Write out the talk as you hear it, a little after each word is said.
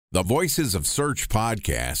The Voices of Search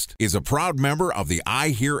podcast is a proud member of the I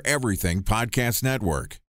Hear Everything podcast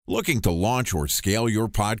network. Looking to launch or scale your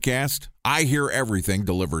podcast? I Hear Everything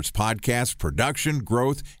delivers podcast production,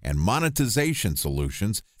 growth, and monetization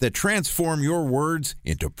solutions that transform your words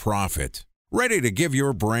into profit. Ready to give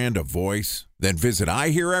your brand a voice? Then visit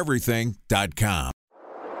iheareverything.com.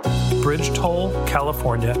 Bridge Toll,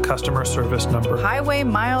 California, customer service number. Highway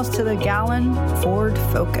miles to the gallon, Ford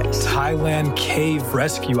Focus. Thailand cave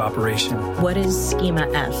rescue operation. What is Schema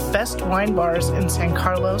F? Best wine bars in San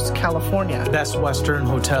Carlos, California. Best Western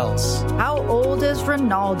hotels. How old is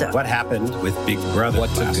Ronaldo? What happened with Big Brother?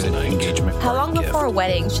 What's a good engagement? How long before a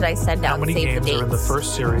wedding should I send out How many save the games are in the dates?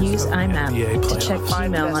 first series? Use of the IMAP NBA to check playoffs?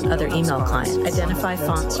 email on other email clients. Identify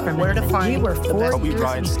fonts from Where to it. find We were the 4 best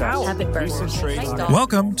years out. Have it burn.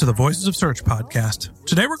 Welcome to the Voices of Search podcast.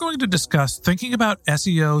 Today we're going to discuss thinking about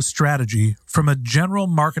SEO strategy from a general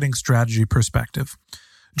marketing strategy perspective.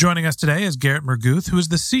 Joining us today is Garrett Merguth, who is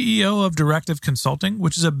the CEO of Directive Consulting,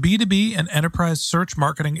 which is a B2B and enterprise search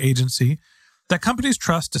marketing agency that companies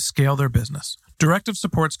trust to scale their business. Directive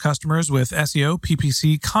supports customers with SEO,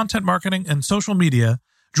 PPC, content marketing, and social media,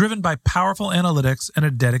 driven by powerful analytics and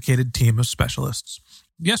a dedicated team of specialists.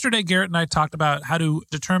 Yesterday, Garrett and I talked about how to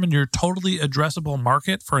determine your totally addressable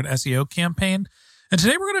market for an SEO campaign. And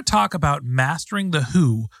today we're going to talk about mastering the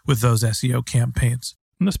who with those SEO campaigns.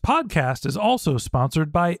 And this podcast is also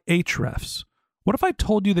sponsored by Ahrefs. What if I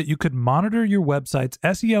told you that you could monitor your website's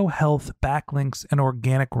SEO health, backlinks, and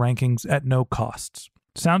organic rankings at no costs?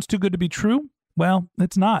 Sounds too good to be true? Well,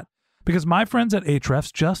 it's not, because my friends at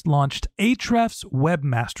Ahrefs just launched Ahrefs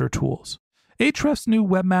Webmaster Tools. Ahrefs' new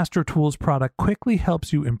Webmaster Tools product quickly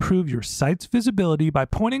helps you improve your site's visibility by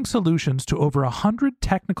pointing solutions to over 100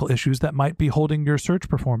 technical issues that might be holding your search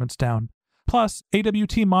performance down. Plus,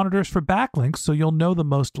 AWT monitors for backlinks so you'll know the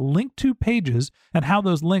most linked to pages and how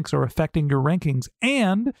those links are affecting your rankings.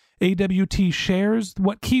 And AWT shares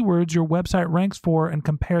what keywords your website ranks for and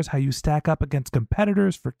compares how you stack up against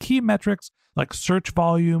competitors for key metrics like search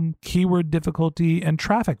volume, keyword difficulty, and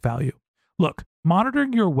traffic value. Look,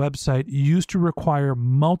 monitoring your website used to require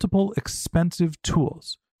multiple expensive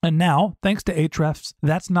tools. And now, thanks to Ahrefs,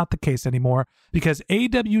 that's not the case anymore, because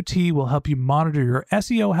AWT will help you monitor your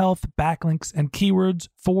SEO health, backlinks, and keywords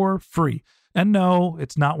for free. And no,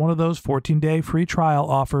 it's not one of those 14-day free trial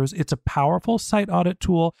offers. It's a powerful site audit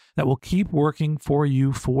tool that will keep working for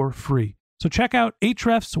you for free. So check out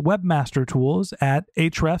Ahrefs Webmaster Tools at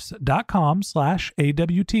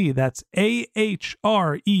ahrefs.com/AWT. That's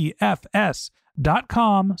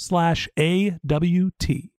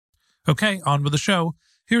ahrefs.com/AWT. Okay, on with the show.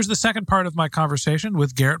 Here's the second part of my conversation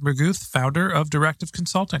with Garrett Merguth, founder of Directive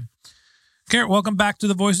Consulting. Garrett, welcome back to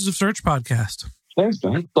the Voices of Search podcast. Thanks,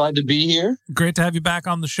 man. Glad to be here. Great to have you back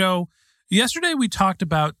on the show. Yesterday, we talked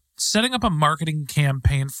about setting up a marketing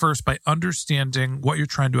campaign first by understanding what you're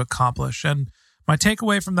trying to accomplish. And my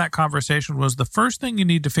takeaway from that conversation was the first thing you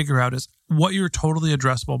need to figure out is what your totally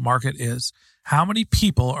addressable market is. How many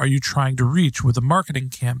people are you trying to reach with a marketing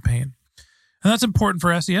campaign? And that's important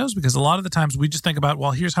for SEOs because a lot of the times we just think about,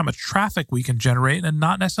 well, here's how much traffic we can generate and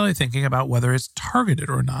not necessarily thinking about whether it's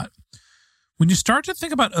targeted or not. When you start to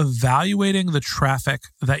think about evaluating the traffic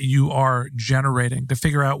that you are generating to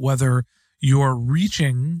figure out whether you're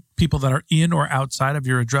reaching people that are in or outside of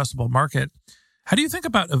your addressable market, how do you think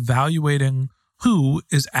about evaluating who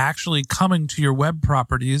is actually coming to your web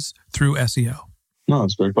properties through SEO? No,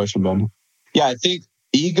 that's a great question, Ben. Yeah, I think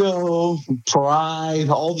ego, pride,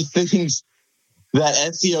 all the things that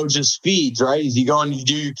SEO just feeds, right? As you go and you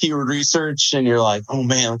do your keyword research and you're like, oh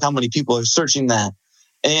man, look how many people are searching that.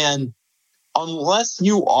 And unless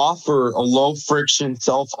you offer a low friction,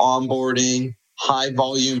 self-onboarding, high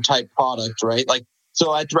volume type product, right? Like,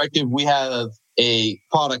 so at Directive, we have a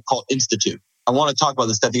product called Institute. I want to talk about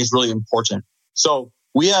this. I think it's really important. So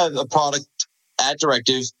we have a product at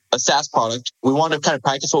Directive, a SaaS product. We want to kind of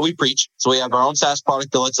practice what we preach. So we have our own SaaS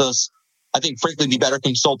product that lets us, I think, frankly, be better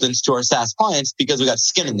consultants to our SaaS clients because we got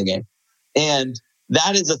skin in the game. And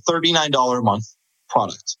that is a $39 a month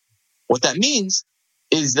product. What that means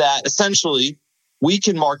is that essentially we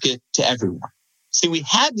can market to everyone. See, we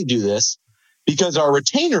had to do this because our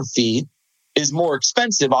retainer fee is more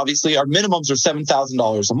expensive. Obviously, our minimums are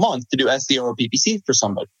 $7,000 a month to do SEO or PPC for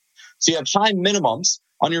somebody. So you have high minimums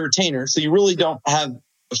on your retainer. So you really don't have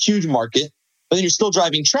a huge market, but then you're still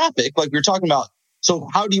driving traffic like we were talking about. So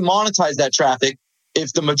how do you monetize that traffic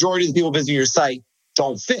if the majority of the people visiting your site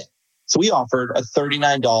don't fit? So we offered a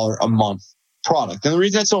 $39 a month product. And the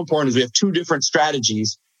reason that's so important is we have two different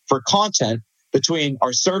strategies for content between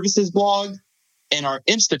our services blog and our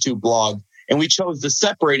Institute blog. And we chose to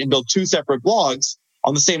separate and build two separate blogs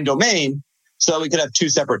on the same domain so that we could have two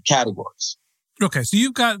separate categories. Okay, so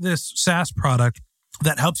you've got this SaaS product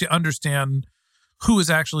that helps you understand who is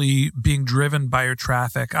actually being driven by your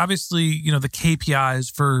traffic. Obviously, the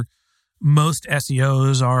KPIs for most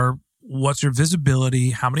SEOs are what's your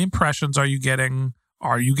visibility, how many impressions are you getting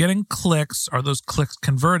clicks, are those clicks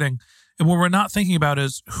converting? And what we're not thinking about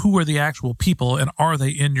is who are the actual people and are they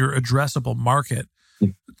in your addressable market?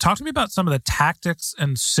 Talk to me about some of the tactics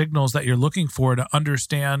and signals that you're looking for to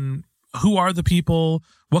understand who are the people,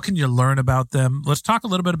 what can you learn about them? Let's talk a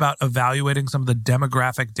little bit about evaluating some of the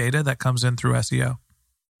demographic data that comes in through SEO.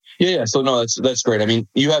 Yeah. So no, that's great. I mean,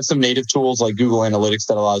 you have some native tools like Google Analytics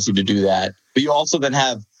that allows you to do that, but you also then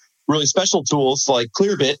have really special tools like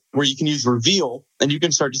Clearbit where you can use Reveal and you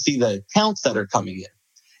can start to see the accounts that are coming in.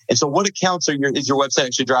 And so what accounts is your website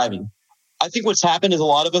actually driving? I think what's happened is a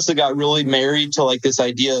lot of us have got really married to like this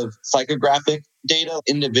idea of psychographic data,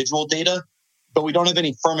 individual data, but we don't have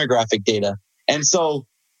any firmographic data. And so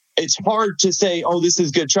it's hard to say, oh, this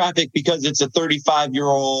is good traffic because it's a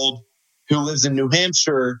 35-year-old who lives in New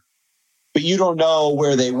Hampshire, but you don't know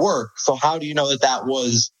where they work. So how do you know that that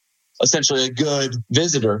was essentially a good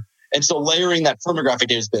visitor? And so layering that firmographic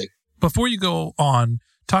data is big. Before you go on,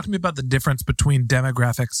 talk to me about the difference between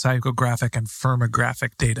demographic, psychographic, and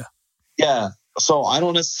firmographic data. Yeah. So I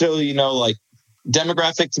don't necessarily know, like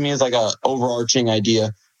demographic to me is like a overarching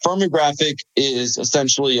idea. Firmographic is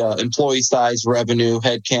essentially employee size, revenue,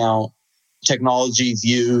 headcount, technologies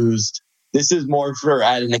used. This is more for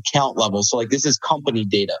at an account level. So like this is company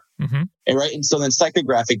data. Mm-hmm. Right. And so then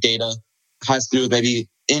psychographic data has to do with maybe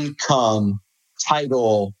income,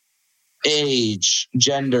 title, age,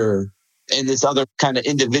 gender, and this other kind of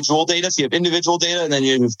individual data. So you have individual data and then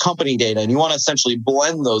you have company data, and you want to essentially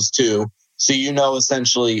blend those two so you know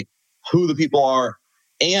essentially who the people are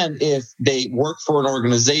and if they work for an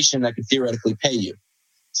organization that could theoretically pay you.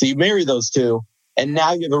 So you marry those two, and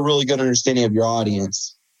now you have a really good understanding of your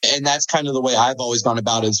audience. And that's kind of the way I've always gone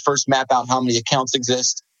about it, is first map out how many accounts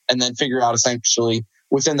exist and then figure out essentially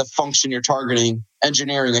within the function you're targeting,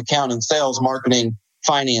 engineering, accounting, sales, marketing,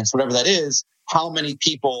 finance, whatever that is, how many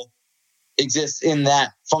people exist in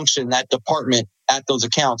that function, that department at those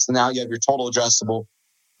accounts. And now you have your total addressable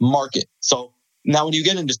market. So now when you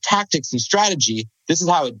get into tactics and strategy, this is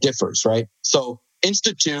how it differs, right? So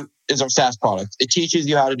Institute is our SaaS product. It teaches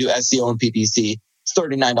you how to do SEO and PPC. It's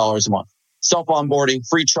 $39 a month. Self-onboarding,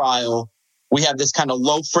 free trial. We have this kind of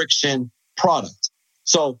low friction product.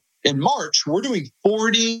 So in March, we're doing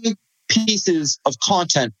 40 pieces of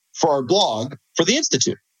content for our blog for the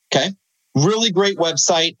Institute. Okay. Really great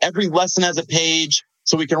website. Every lesson has a page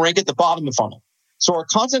so we can rank at the bottom of the funnel. So our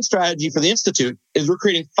content strategy for the Institute is we're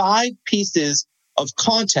creating 5 pieces of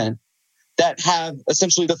content that have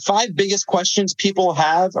essentially the 5 biggest questions people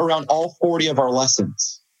have around all 40 of our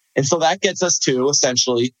lessons. And so that gets us to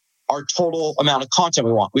essentially our total amount of content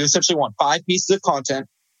we want. We essentially want 5 pieces of content,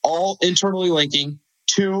 all internally linking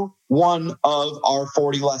to one of our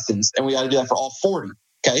 40 lessons. And we got to do that for all 40.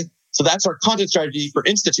 Okay. So that's our content strategy for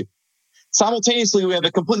Institute. Simultaneously, we have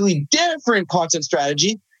a completely different content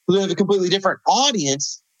strategy. We have a completely different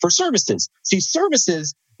audience for services. See,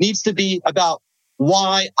 services needs to be about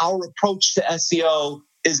why our approach to SEO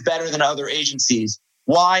is better than other agencies,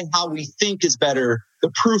 why how we think is better,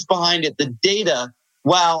 the proof behind it, the data.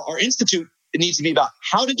 While our Institute, it needs to be about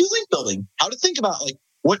how to do link building, how to think about like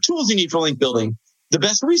what tools you need for link building, the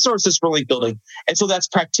best resources for link building. And so that's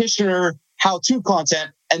practitioner how-to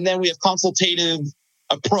content. And then we have consultative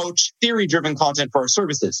approach, theory-driven content for our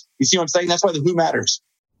services. You see what I'm saying? That's why the who matters.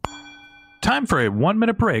 Time for a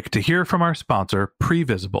 1-minute break to hear from our sponsor,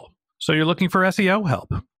 Previsible. So you're looking for SEO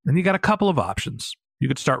help, and you got a couple of options. You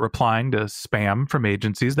could start replying to spam from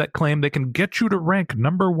agencies that claim they can get you to rank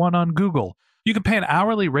number 1 on Google. You can pay an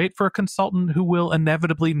hourly rate for a consultant who will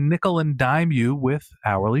inevitably nickel and dime you with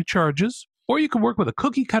hourly charges. Or you can work with a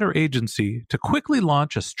cookie-cutter agency to quickly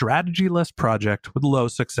launch a strategy-less project with low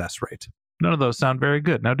success rate. None of those sound very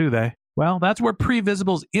good, now do they? Well, that's where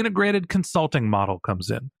Previsible's integrated consulting model comes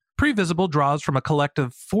in. Previsible draws from a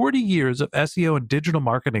collective 40 years of SEO and digital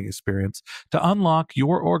marketing experience to unlock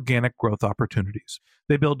your organic growth opportunities.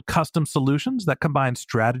 They build custom solutions that combine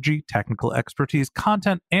strategy, technical expertise,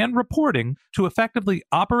 content, and reporting to effectively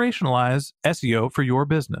operationalize SEO for your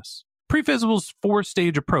business. Previsible's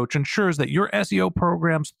 4-stage approach ensures that your SEO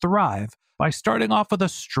programs thrive by starting off with a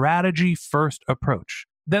strategy-first approach.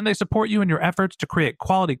 Then they support you in your efforts to create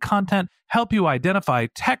quality content, help you identify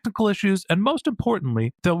technical issues, and most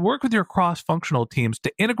importantly, they'll work with your cross-functional teams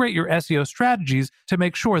to integrate your SEO strategies to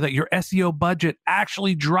make sure that your SEO budget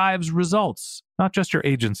actually drives results, not just your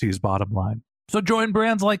agency's bottom line. So join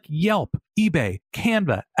brands like Yelp, eBay,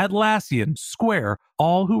 Canva, Atlassian, Square,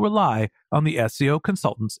 all who rely on the SEO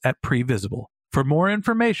consultants at Previsible. For more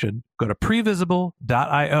information, go to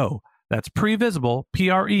previsible.io. That's Previsible,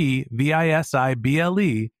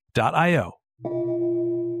 Previsible.io.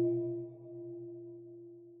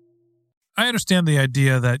 I understand the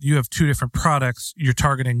idea that you have two different products. You're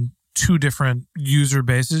targeting two different user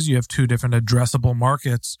bases. You have two different addressable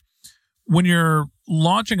markets. When you're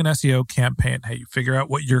launching an SEO campaign, hey, you figure out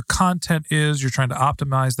what your content is. You're trying to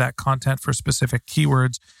optimize that content for specific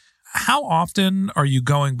keywords. How often are you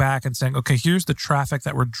going back and saying, okay, here's the traffic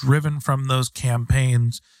that were driven from those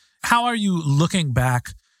campaigns? How are you looking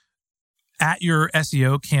back at your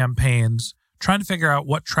SEO campaigns, trying to figure out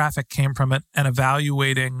what traffic came from it and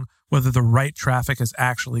evaluating whether the right traffic is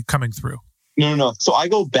actually coming through? No. So I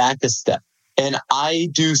go back a step and I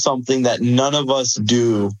do something that none of us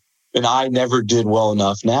do and I never did well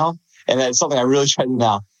enough now. And that's something I really try to do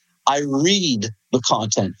now. I read the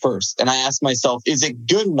content first and I ask myself, is it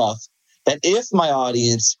good enough that if my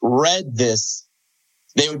audience read this,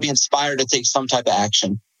 they would be inspired to take some type of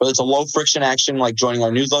action, whether it's a low friction action like joining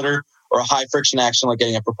our newsletter or a high friction action like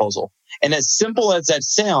getting a proposal. And as simple as that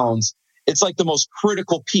sounds, it's like the most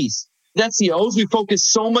critical piece. At SEOs, we focus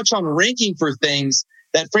so much on ranking for things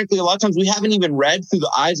that frankly, a lot of times we haven't even read through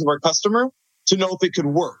the eyes of our customer to know if it could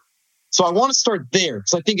work. So I want to start there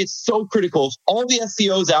because I think it's so critical. If all the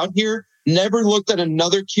SEOs out here never looked at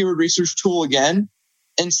another keyword research tool again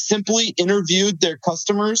and simply interviewed their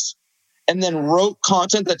customers and then wrote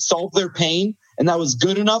content that solved their pain and that was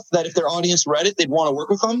good enough that if their audience read it, they'd want to work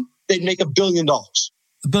with them, they'd make $1 billion. $1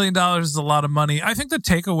 billion is a lot of money. I think the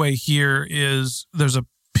takeaway here is there's a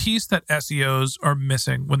piece that SEOs are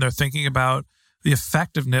missing when they're thinking about the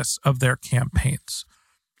effectiveness of their campaigns.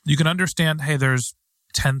 You can understand, hey, there's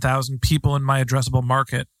 10,000 people in my addressable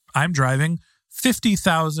market. I'm driving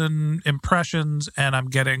 50,000 impressions and I'm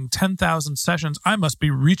getting 10,000 sessions. I must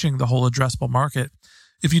be reaching the whole addressable market.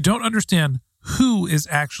 If you don't understand who is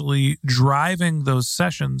actually driving those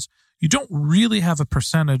sessions, you don't really have a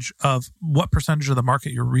percentage of what percentage of the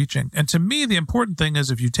market you're reaching. And to me, the important thing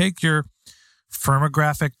is if you take your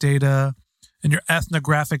firmographic data and your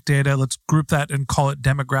ethnographic data, let's group that and call it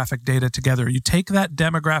demographic data together. You take that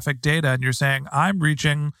demographic data and you're saying, I'm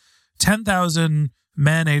reaching 10,000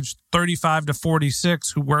 men aged 35 to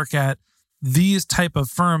 46 who work at these type of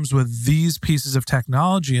firms with these pieces of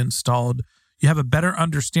technology installed. You have a better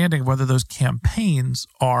understanding of whether those campaigns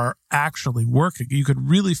are actually working. You could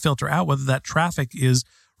really filter out whether that traffic is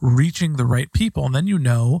reaching the right people, and then you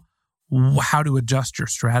know how to adjust your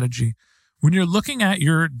strategy. When you're looking at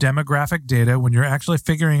your demographic data, when you're actually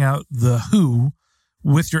figuring out the who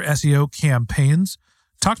with your SEO campaigns,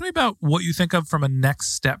 talk to me about what you think of from a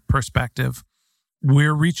next step perspective.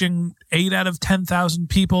 We're reaching 8 out of 10,000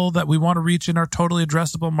 people that we want to reach in our totally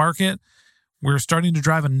addressable market. We're starting to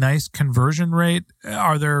drive a nice conversion rate.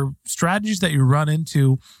 Are there strategies that you run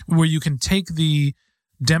into where you can take the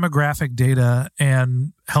demographic data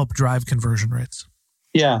and help drive conversion rates?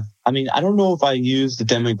 Yeah. I mean, I don't know if I use the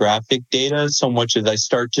demographic data so much as I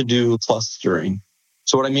start to do clustering.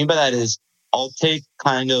 So what I mean by that is I'll take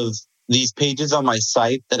kind of these pages on my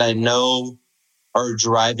site that I know are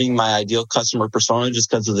driving my ideal customer persona just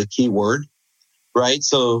because of the keyword, right?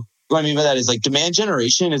 So what I mean by that is like demand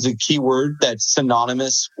generation is a keyword that's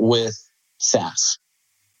synonymous with SaaS.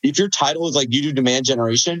 If your title is like you do demand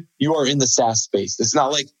generation, you are in the SaaS space. It's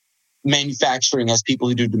not like manufacturing has people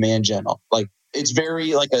who do demand gen. Like it's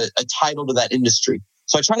very like a title to that industry.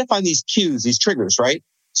 So I try to find these cues, these triggers, right?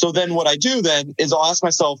 So then what I do then is I'll ask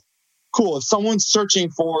myself, cool, if someone's searching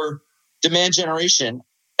for demand generation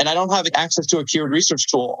and I don't have access to a keyword research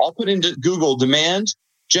tool, I'll put into Google demand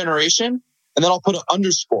generation and then I'll put an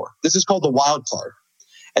underscore. This is called the wildcard.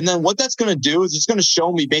 And then what that's going to do is it's going to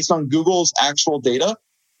show me based on Google's actual data,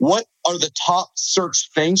 what are the top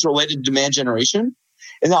search things related to demand generation.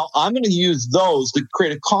 And now I'm going to use those to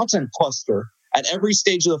create a content cluster at every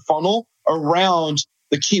stage of the funnel around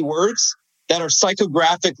the keywords that are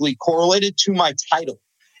psychographically correlated to my title.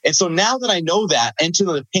 And so now that I know that and to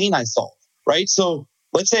the pain I solve, right? So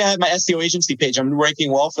let's say I have my SEO agency page. I'm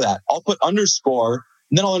ranking well for that. I'll put underscore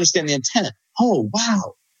and then I'll understand the intent. Oh,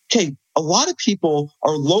 wow. Okay. A lot of people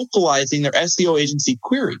are localizing their SEO agency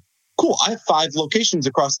query. Cool. I have 5 locations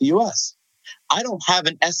across the US. I don't have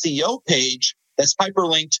an SEO page that's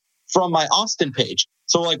hyperlinked from my Austin page.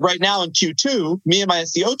 So like right now in Q2, me and my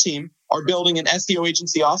SEO team are building an SEO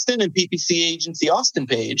agency Austin and PPC agency Austin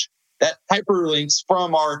page that hyperlinks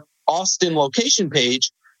from our Austin location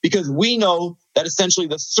page because we know that essentially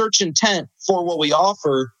the search intent for what we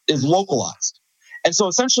offer is localized. And so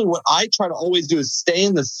essentially what I try to always do is stay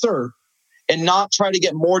in the SERP and not try to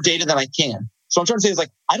get more data than I can. So I'm trying to say is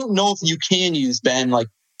like, I don't know if you can use, Ben, like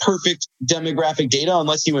perfect demographic data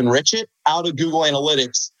unless you enrich it out of Google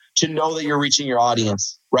Analytics to know that you're reaching your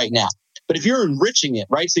audience right now. But if you're enriching it,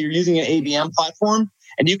 right? So you're using an ABM platform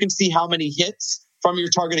and you can see how many hits from your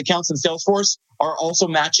target accounts in Salesforce are also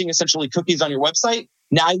matching essentially cookies on your website.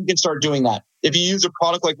 Now you can start doing that. If you use a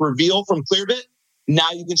product like Reveal from Clearbit, now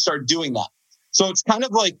you can start doing that. So it's kind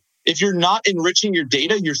of like, if you're not enriching your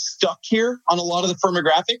data, you're stuck here on a lot of the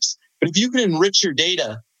firmographics. But if you can enrich your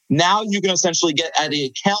data, now you can essentially get at the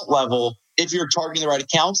account level if you're targeting the right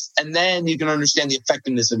accounts, and then you can understand the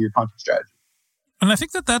effectiveness of your content strategy. And I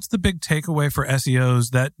think that that's the big takeaway for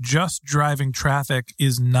SEOs, that just driving traffic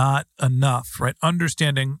is not enough, right?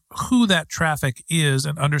 Understanding who that traffic is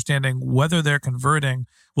and understanding whether they're converting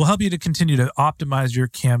will help you to continue to optimize your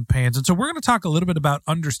campaigns. And so we're going to talk a little bit about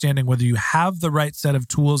understanding whether you have the right set of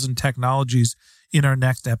tools and technologies in our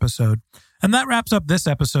next episode. And that wraps up this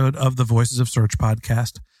episode of the Voices of Search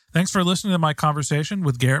podcast. Thanks for listening to my conversation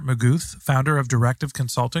with Garrett Magouth, founder of Directive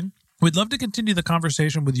Consulting. We'd love to continue the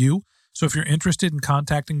conversation with you. So if you're interested in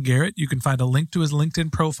contacting Garrett, you can find a link to his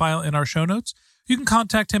LinkedIn profile in our show notes. You can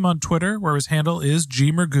contact him on Twitter, where his handle is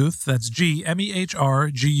gmerguth. That's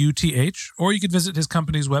GMEHRGUTH. Or you could visit his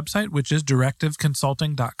company's website, which is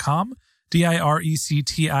directiveconsulting.com,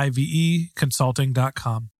 DIRECTIVE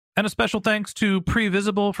consulting.com. And a special thanks to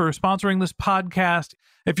Previsible for sponsoring this podcast.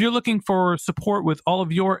 If you're looking for support with all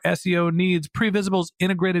of your SEO needs, Previsible's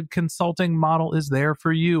integrated consulting model is there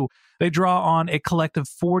for you. They draw on a collective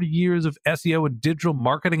 40 years of SEO and digital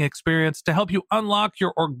marketing experience to help you unlock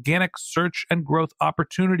your organic search and growth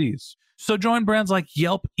opportunities. So join brands like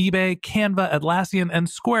Yelp, eBay, Canva, Atlassian, and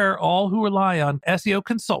Square, all who rely on SEO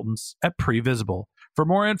consultants at Previsible. For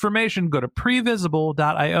more information, go to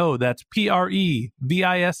previsible.io. That's previsible.io.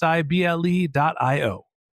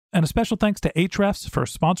 And a special thanks to Ahrefs for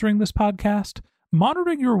sponsoring this podcast.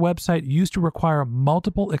 Monitoring your website used to require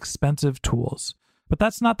multiple expensive tools, but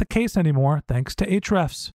that's not the case anymore thanks to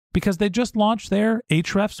Ahrefs, because they just launched their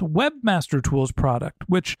Ahrefs Webmaster Tools product,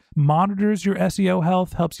 which monitors your SEO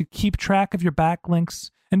health, helps you keep track of your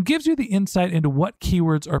backlinks, and gives you the insight into what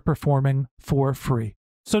keywords are performing for free.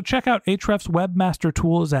 So check out Ahrefs Webmaster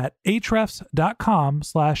Tools at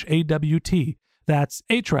ahrefs.com/AWT. That's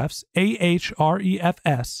Ahrefs,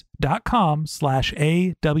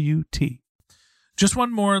 AHREFS.com/AWT. Just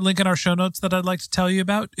one more link in our show notes that I'd like to tell you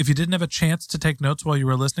about. If you didn't have a chance to take notes while you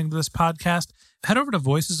were listening to this podcast, head over to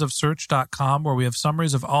voicesofsearch.com, where we have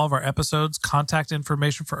summaries of all of our episodes, contact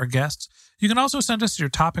information for our guests. You can also send us your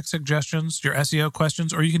topic suggestions, your SEO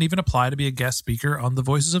questions, or you can even apply to be a guest speaker on the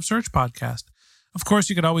Voices of Search podcast. Of course,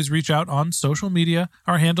 you could always reach out on social media.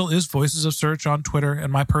 Our handle is Voices of Search on Twitter,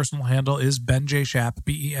 and my personal handle is Ben J. Shap,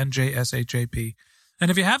 BenJShap.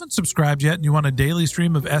 And if you haven't subscribed yet and you want a daily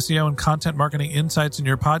stream of SEO and content marketing insights in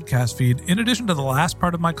your podcast feed, in addition to the last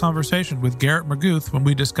part of my conversation with Garrett Magouth when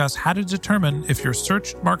we discuss how to determine if your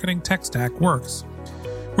search marketing tech stack works,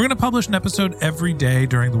 we're going to publish an episode every day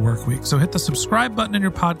during the work week. So hit the subscribe button in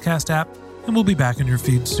your podcast app, and we'll be back in your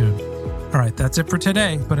feed soon. All right, that's it for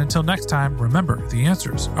today. But until next time, remember, the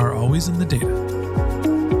answers are always in the data.